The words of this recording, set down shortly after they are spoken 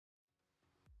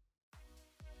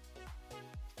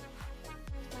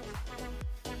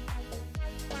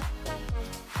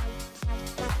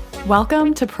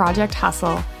Welcome to Project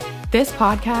Hustle. This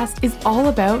podcast is all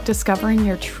about discovering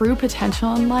your true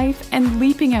potential in life and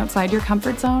leaping outside your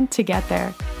comfort zone to get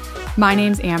there. My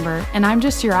name's Amber, and I'm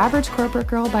just your average corporate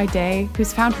girl by day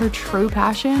who's found her true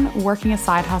passion working a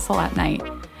side hustle at night.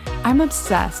 I'm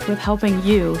obsessed with helping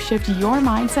you shift your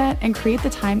mindset and create the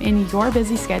time in your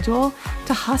busy schedule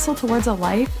to hustle towards a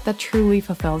life that truly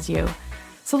fulfills you.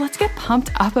 So let's get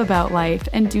pumped up about life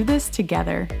and do this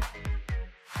together.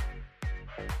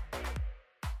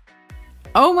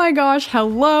 Oh my gosh,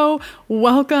 hello,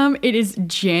 welcome. It is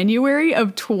January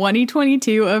of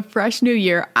 2022, a fresh new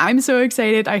year. I'm so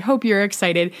excited. I hope you're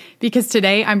excited because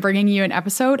today I'm bringing you an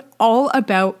episode all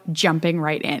about jumping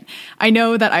right in. I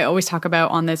know that I always talk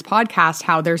about on this podcast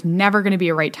how there's never going to be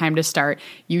a right time to start.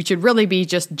 You should really be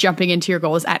just jumping into your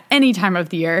goals at any time of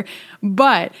the year.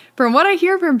 But from what I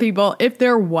hear from people, if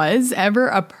there was ever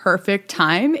a perfect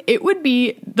time, it would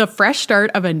be the fresh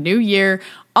start of a new year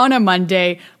on a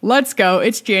Monday. Let's go.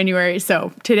 It's January.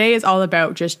 So today is all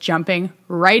about just jumping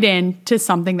right into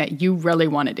something that you really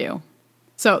want to do.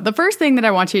 So the first thing that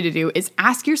I want you to do is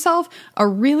ask yourself a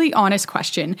really honest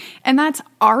question. And that's,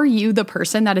 are you the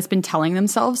person that has been telling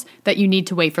themselves that you need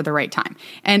to wait for the right time?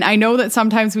 And I know that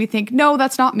sometimes we think, no,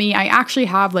 that's not me. I actually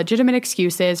have legitimate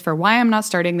excuses for why I'm not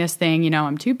starting this thing.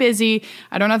 I'm too busy.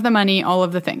 I don't have the money, all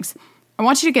of the things. I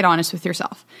want you to get honest with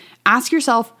yourself. Ask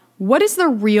yourself, what is the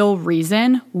real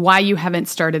reason why you haven't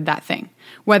started that thing?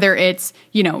 Whether it's,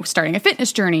 starting a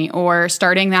fitness journey or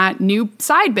starting that new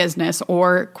side business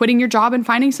or quitting your job and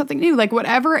finding something new, like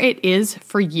whatever it is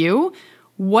for you,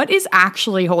 what is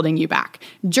actually holding you back?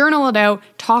 Journal it out,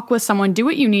 talk with someone, do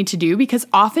what you need to do, because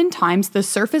oftentimes the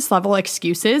surface level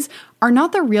excuses are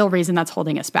not the real reason that's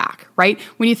holding us back, right?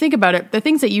 When you think about it, the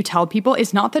things that you tell people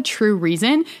is not the true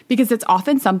reason because it's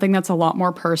often something that's a lot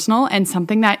more personal and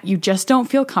something that you just don't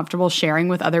feel comfortable sharing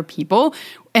with other people.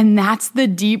 And that's the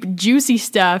deep, juicy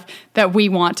stuff that we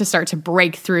want to start to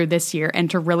break through this year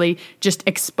and to really just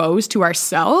expose to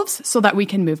ourselves so that we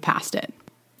can move past it.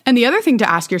 And the other thing to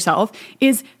ask yourself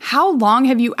is, how long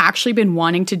have you actually been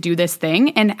wanting to do this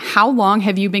thing? And how long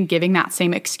have you been giving that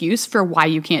same excuse for why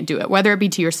you can't do it, whether it be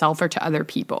to yourself or to other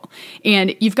people?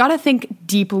 And you've got to think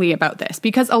deeply about this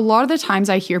because a lot of the times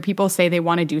I hear people say they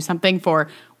want to do something for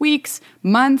weeks,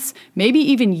 months, maybe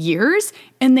even years,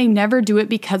 and they never do it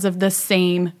because of the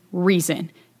same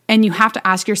reason. And you have to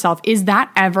ask yourself, is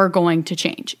that ever going to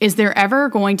change? Is there ever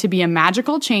going to be a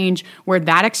magical change where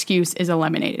that excuse is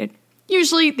eliminated?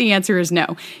 Usually the answer is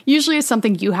no. Usually it's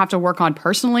something you have to work on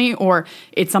personally, or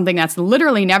it's something that's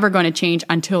literally never going to change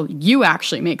until you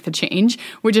actually make the change,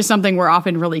 which is something we're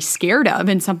often really scared of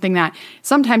and something that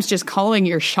sometimes just calling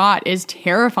your shot is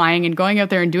terrifying and going out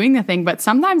there and doing the thing. But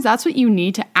sometimes that's what you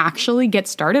need to actually get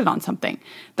started on something.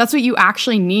 That's what you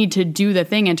actually need to do the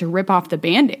thing and to rip off the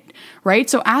Band-Aid, right?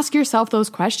 So ask yourself those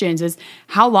questions. Is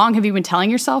how long have you been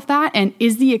telling yourself that? And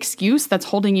is the excuse that's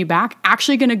holding you back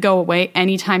actually going to go away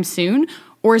anytime soon?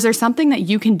 Or is there something that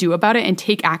you can do about it and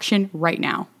take action right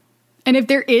now? And if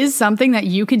there is something that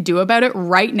you can do about it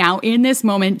right now in this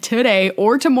moment, today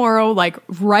or tomorrow, like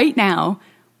right now,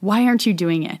 why aren't you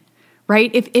doing it?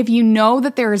 Right? If you know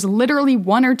that there is literally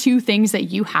one or two things that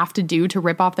you have to do to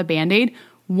rip off the Band-Aid,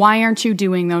 why aren't you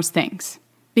doing those things?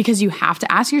 Because you have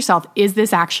to ask yourself, is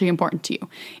this actually important to you?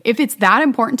 If it's that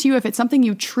important to you, if it's something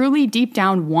you truly deep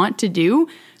down want to do,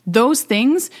 those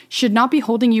things should not be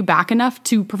holding you back enough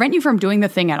to prevent you from doing the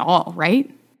thing at all, right?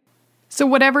 So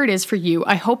whatever it is for you,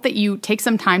 I hope that you take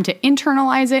some time to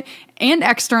internalize it and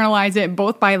externalize it,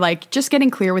 both by just getting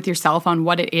clear with yourself on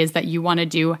what it is that you want to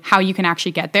do, how you can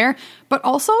actually get there, but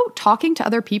also talking to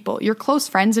other people, your close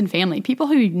friends and family, people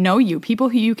who know you, people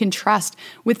who you can trust,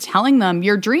 with telling them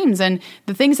your dreams and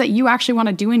the things that you actually want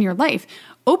to do in your life.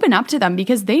 Open up to them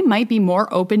because they might be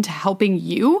more open to helping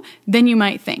you than you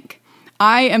might think.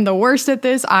 I am the worst at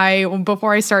this.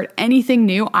 Before I start anything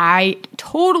new, I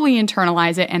totally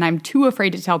internalize it and I'm too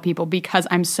afraid to tell people because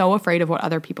I'm so afraid of what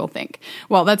other people think.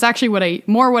 Well, that's actually what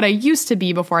I used to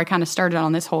be before I kind of started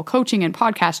on this whole coaching and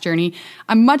podcast journey.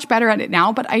 I'm much better at it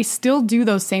now, but I still do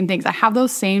those same things. I have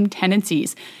those same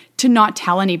tendencies to not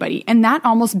tell anybody. And that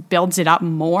almost builds it up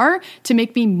more to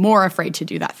make me more afraid to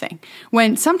do that thing.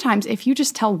 When sometimes if you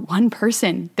just tell one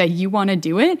person that you want to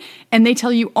do it and they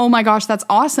tell you, oh my gosh, that's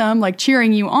awesome, like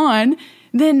cheering you on,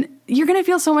 then you're going to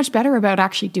feel so much better about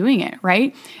actually doing it,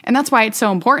 right? And that's why it's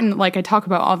so important, like I talk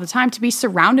about all the time, to be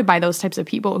surrounded by those types of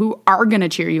people who are going to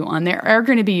cheer you on. They are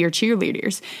going to be your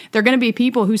cheerleaders. They're going to be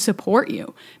people who support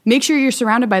you. Make sure you're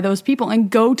surrounded by those people and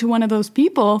go to one of those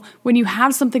people when you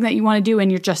have something that you want to do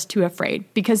and you're just too afraid,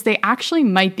 because they actually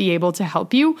might be able to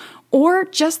help you, or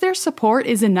just their support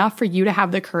is enough for you to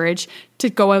have the courage to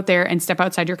go out there and step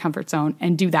outside your comfort zone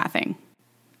and do that thing.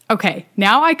 Okay,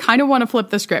 now I kind of want to flip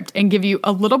the script and give you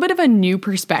a little bit of a new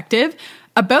perspective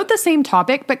about the same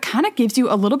topic, but kind of gives you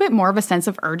a little bit more of a sense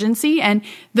of urgency and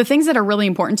the things that are really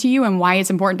important to you and why it's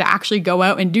important to actually go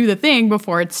out and do the thing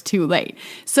before it's too late.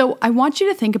 So I want you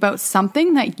to think about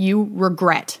something that you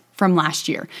regret from last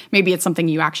year. Maybe it's something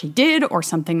you actually did or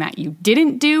something that you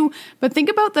didn't do, but think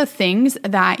about the things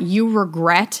that you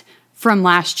regret from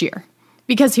last year.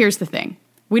 Because here's the thing.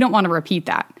 We don't want to repeat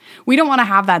that. We don't want to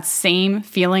have that same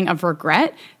feeling of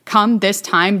regret come this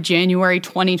time, January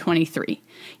 2023.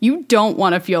 You don't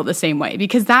want to feel the same way,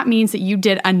 because that means that you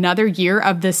did another year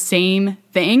of the same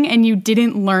thing and you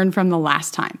didn't learn from the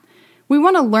last time. We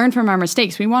want to learn from our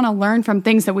mistakes. We want to learn from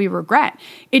things that we regret.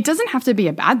 It doesn't have to be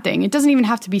a bad thing. It doesn't even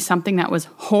have to be something that was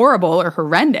horrible or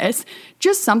horrendous,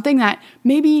 just something that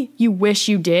maybe you wish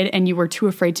you did and you were too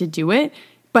afraid to do it.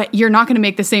 But you're not going to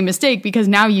make the same mistake because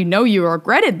now you know you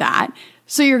regretted that,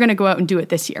 so you're going to go out and do it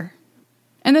this year.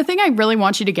 And the thing I really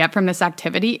want you to get from this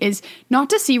activity is not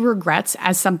to see regrets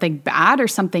as something bad or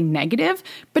something negative,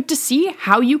 but to see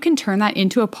how you can turn that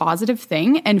into a positive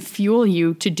thing and fuel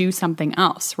you to do something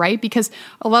else, right? Because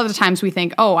a lot of the times we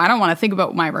think, oh, I don't want to think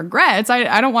about my regrets.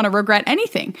 I don't want to regret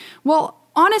anything. Well,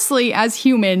 honestly, as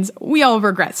humans, we all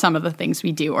regret some of the things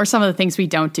we do or some of the things we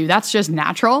don't do. That's just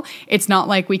natural. It's not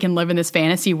like we can live in this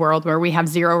fantasy world where we have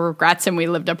zero regrets and we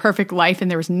lived a perfect life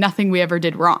and there was nothing we ever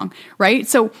did wrong, right?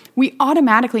 So we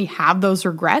automatically have those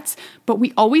regrets, but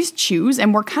we always choose,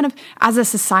 and we're kind of, as a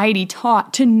society,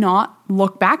 taught to not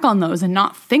look back on those and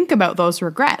not think about those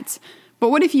regrets. But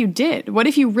what if you did? What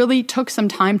if you really took some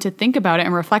time to think about it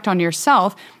and reflect on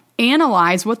yourself,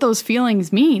 analyze what those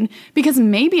feelings mean, because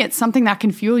maybe it's something that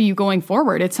can fuel you going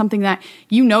forward. It's something that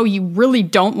you know you really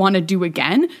don't want to do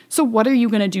again. So what are you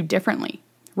going to do differently,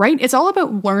 right? It's all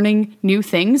about learning new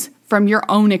things from your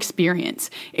own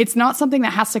experience. It's not something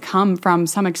that has to come from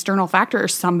some external factor or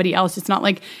somebody else. It's not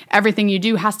like everything you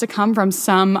do has to come from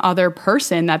some other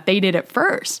person that they did it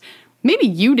first. Maybe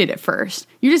you did it first.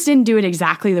 You just didn't do it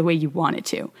exactly the way you wanted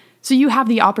to. So you have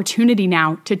the opportunity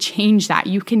now to change that.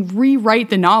 You can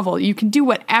rewrite the novel. You can do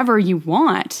whatever you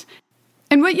want.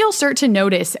 And what you'll start to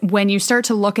notice when you start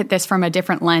to look at this from a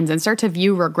different lens and start to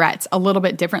view regrets a little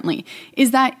bit differently is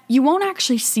that you won't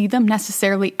actually see them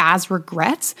necessarily as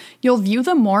regrets. You'll view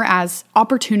them more as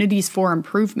opportunities for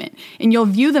improvement. And you'll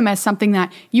view them as something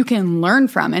that you can learn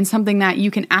from and something that you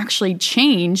can actually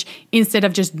change instead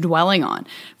of just dwelling on.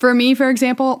 For me, for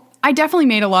example, I definitely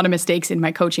made a lot of mistakes in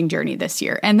my coaching journey this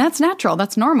year, and that's natural.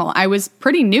 That's normal. I was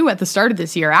pretty new at the start of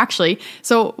this year, actually.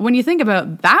 So when you think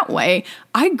about that way,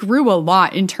 I grew a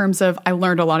lot in terms of I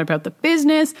learned a lot about the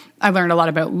business. I learned a lot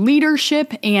about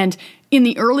leadership. And in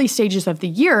the early stages of the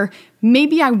year,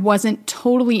 maybe I wasn't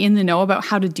totally in the know about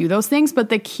how to do those things. But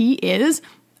the key is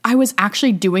I was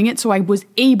actually doing it, so I was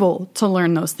able to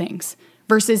learn those things.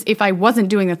 Versus if I wasn't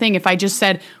doing the thing, if I just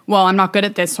said, well, I'm not good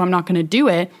at this, so I'm not going to do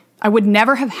it, I would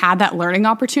never have had that learning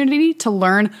opportunity to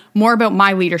learn more about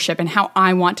my leadership and how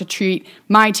I want to treat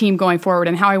my team going forward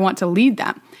and how I want to lead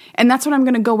them. And that's what I'm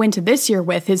going to go into this year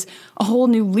with, is a whole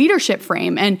new leadership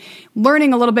frame and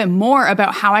learning a little bit more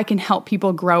about how I can help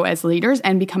people grow as leaders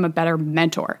and become a better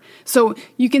mentor. So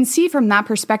you can see from that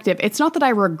perspective, it's not that I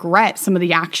regret some of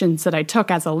the actions that I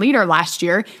took as a leader last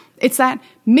year. It's that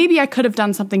maybe I could have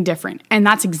done something different. And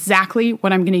that's exactly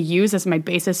what I'm going to use as my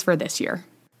basis for this year.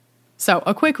 So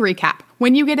a quick recap.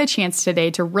 When you get a chance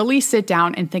today to really sit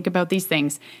down and think about these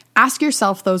things, ask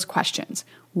yourself those questions.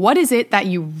 What is it that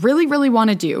you really, really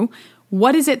want to do?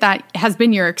 What is it that has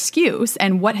been your excuse?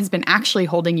 And what has been actually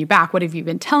holding you back? What have you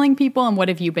been telling people? And what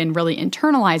have you been really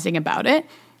internalizing about it?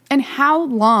 And how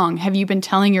long have you been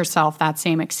telling yourself that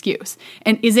same excuse?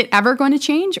 And is it ever going to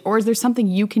change? Or is there something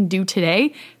you can do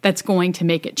today that's going to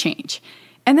make it change?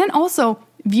 And then also,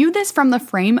 view this from the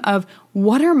frame of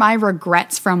what are my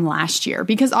regrets from last year?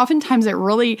 Because oftentimes it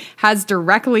really has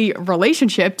directly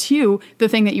relationship to the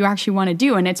thing that you actually want to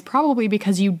do. And it's probably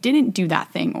because you didn't do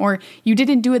that thing or you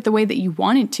didn't do it the way that you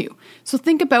wanted to. So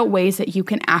think about ways that you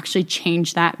can actually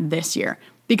change that this year,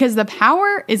 because the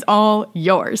power is all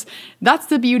yours. That's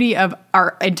the beauty of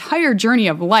our entire journey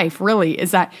of life, really, is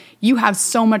that you have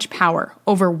so much power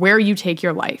over where you take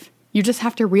your life. You just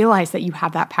have to realize that you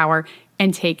have that power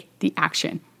and take the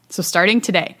action. So starting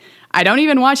today, I don't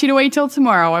even want you to wait till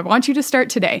tomorrow. I want you to start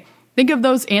today. Think of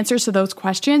those answers to those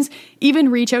questions. Even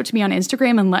reach out to me on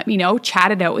Instagram and let me know.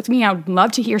 Chat it out with me. I would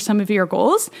love to hear some of your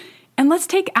goals. And let's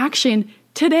take action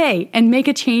today and make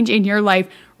a change in your life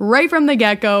right from the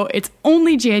get-go. It's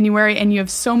only January and you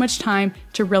have so much time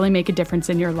to really make a difference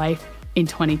in your life in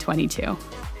 2022.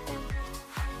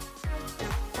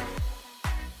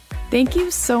 Thank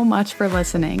you so much for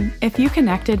listening. If you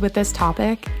connected with this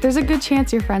topic, there's a good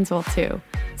chance your friends will too.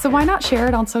 So why not share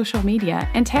it on social media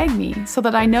and tag me so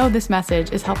that I know this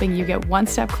message is helping you get one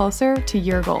step closer to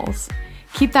your goals.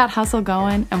 Keep that hustle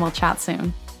going and we'll chat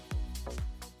soon.